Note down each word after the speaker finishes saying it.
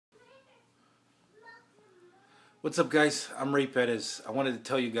What's up, guys? I'm Ray Perez. I wanted to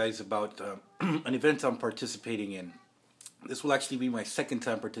tell you guys about an event I'm participating in. This will actually be my second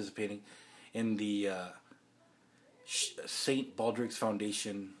time participating in the St. Baldrick's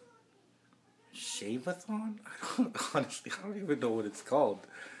Foundation Shave-a-thon? Honestly, I don't even know what it's called.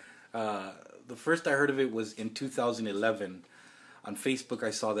 The first I heard of it was in 2011. On Facebook, I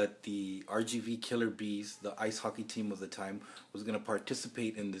saw that the RGV Killer Bees, the ice hockey team of the time, was going to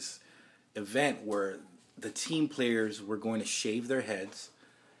participate in this event where the team players were going to shave their heads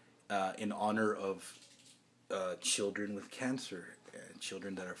in honor of children with cancer,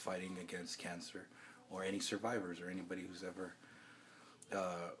 children that are fighting against cancer, or any survivors, or anybody who's ever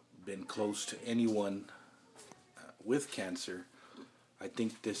been close to anyone with cancer. I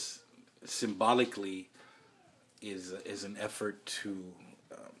think this symbolically is an effort to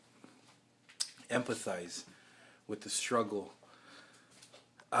empathize with the struggle.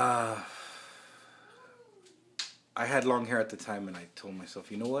 I had long hair at the time, and I told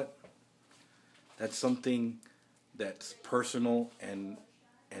myself, you know what? That's something that's personal and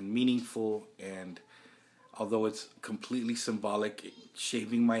meaningful, and although it's completely symbolic,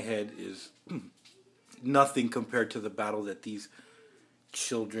 shaving my head is nothing compared to the battle that these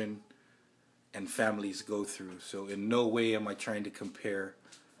children and families go through. So in no way am I trying to compare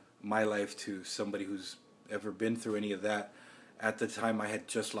my life to somebody who's ever been through any of that. At the time, I had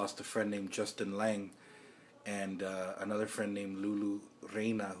just lost a friend named Justin Lang, and another friend named Lulu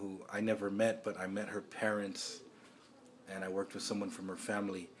Reina, who I never met, but I met her parents, and I worked with someone from her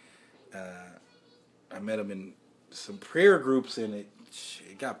family. I met them in some prayer groups, and it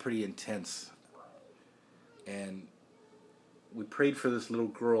got pretty intense. And we prayed for this little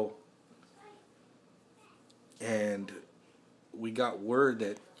girl, and we got word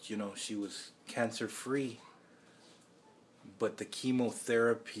that, she was cancer-free, but the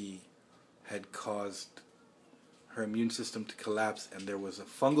chemotherapy had caused her immune system to collapse, and there was a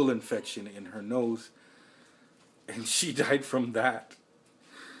fungal infection in her nose, and she died from that.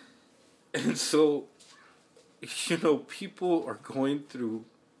 And so, people are going through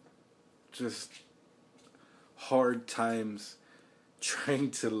just hard times trying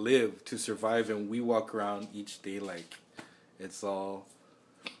to live, to survive, and we walk around each day like it's all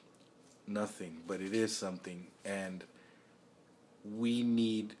nothing, but it is something, and we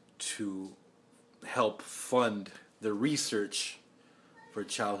need to help fund the research for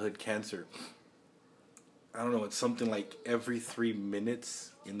childhood cancer. I don't know, it's something like every 3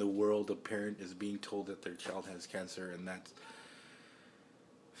 minutes in the world a parent is being told that their child has cancer, and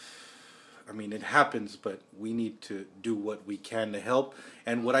it happens, but we need to do what we can to help.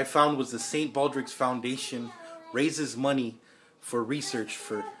 And what I found was the St. Baldrick's Foundation raises money for research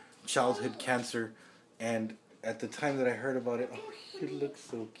for childhood cancer. And at the time that I heard about it, oh, you look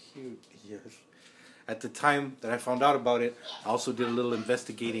so cute. Yes. At the time that I found out about it, I also did a little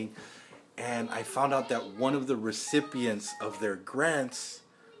investigating, and I found out that one of the recipients of their grants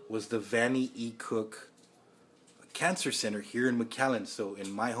was the Vannie E. Cook Cancer Center here in McAllen. So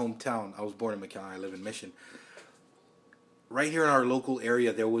in my hometown, I was born in McAllen, I live in Mission. Right here in our local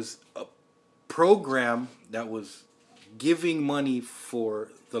area, there was a program that was giving money for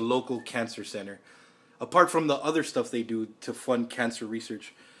the local cancer center. Apart from the other stuff they do to fund cancer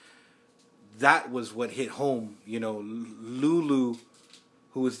research, that was what hit home. Lulu,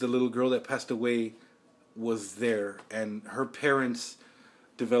 who was the little girl that passed away, was there, and her parents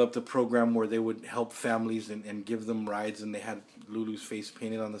developed a program where they would help families and give them rides, and they had Lulu's face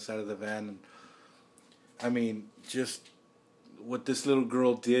painted on the side of the van. And just what this little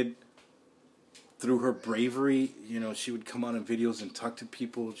girl did through her bravery, she would come out in videos and talk to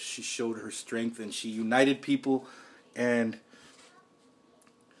people. She showed her strength, and she united people. And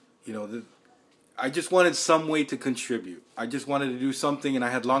I just wanted some way to contribute. I just wanted to do something, and I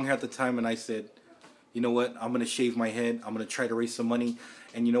had long hair at the time, and I said, you know what, I'm going to shave my head. I'm going to try to raise some money.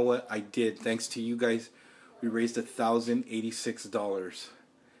 And you know what, I did. Thanks to you guys, we raised $1,086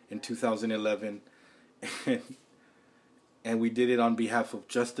 in 2011. And we did it on behalf of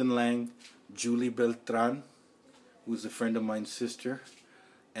Justin Lang, Julie Beltran, who's a friend of mine's sister,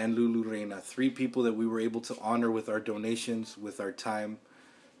 and Lulu Reina. 3 people that we were able to honor with our donations, with our time,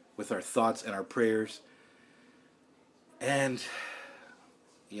 with our thoughts and our prayers. And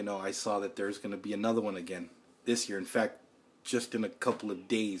I saw that there's going to be another one again this year. In fact, just in a couple of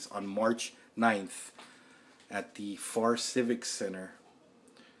days, on March 9th, at the Farr Civic Center,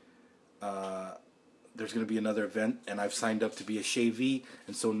 there's going to be another event, and I've signed up to be a shavee.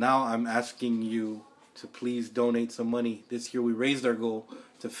 And so now I'm asking you to please donate some money. This year we raised our goal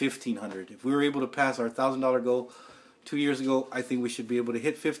to $1,500. If we were able to pass our $1,000 goal 2 years ago, I think we should be able to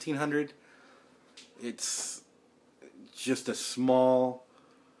hit $1,500. It's just a small,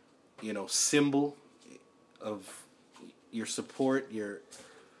 symbol of your support, your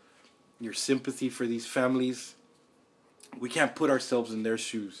sympathy for these families. We can't put ourselves in their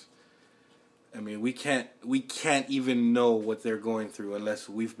shoes. I mean, we can't even know what they're going through unless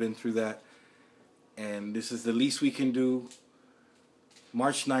we've been through that. And this is the least we can do.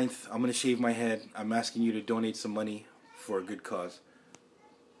 March 9th, I'm going to shave my head. I'm asking you to donate some money for a good cause.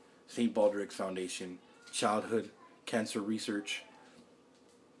 St. Baldrick's Foundation, Childhood Cancer Research.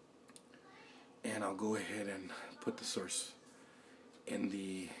 And I'll go ahead and put the source in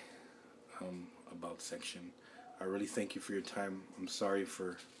the about section. I really thank you for your time. I'm sorry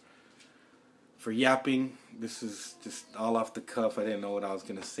for yapping. This is just all off the cuff. I didn't know what I was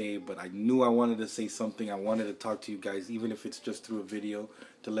going to say, but I knew I wanted to say something. I wanted to talk to you guys, even if it's just through a video,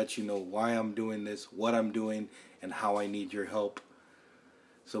 to let you know why I'm doing this, what I'm doing, and how I need your help.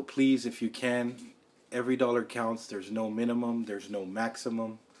 So please, if you can, every dollar counts. There's no minimum. There's no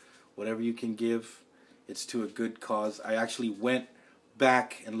maximum. Whatever you can give, it's to a good cause. I actually went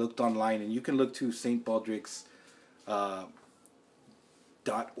back and looked online, and you can look to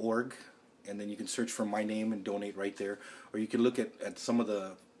stbaldricks.org. And then you can search for my name and donate right there. Or you can look at some of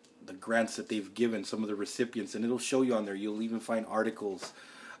the grants that they've given, some of the recipients, and it'll show you on there. You'll even find articles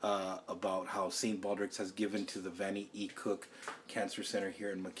about how St. Baldrick's has given to the Vannie E. Cook Cancer Center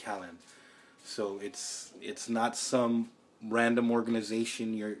here in McAllen. So it's not some random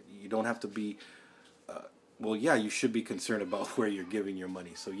organization. You don't have to be, well, yeah, you should be concerned about where you're giving your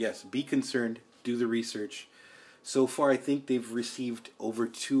money. So yes, be concerned, do the research. So far, I think they've received over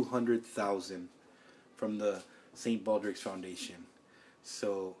 $200,000 from the St. Baldrick's Foundation.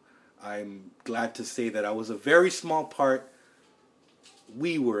 So I'm glad to say that I was a very small part.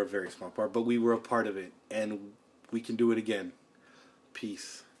 We were a very small part, but we were a part of it. And we can do it again.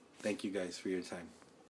 Peace. Thank you guys for your time.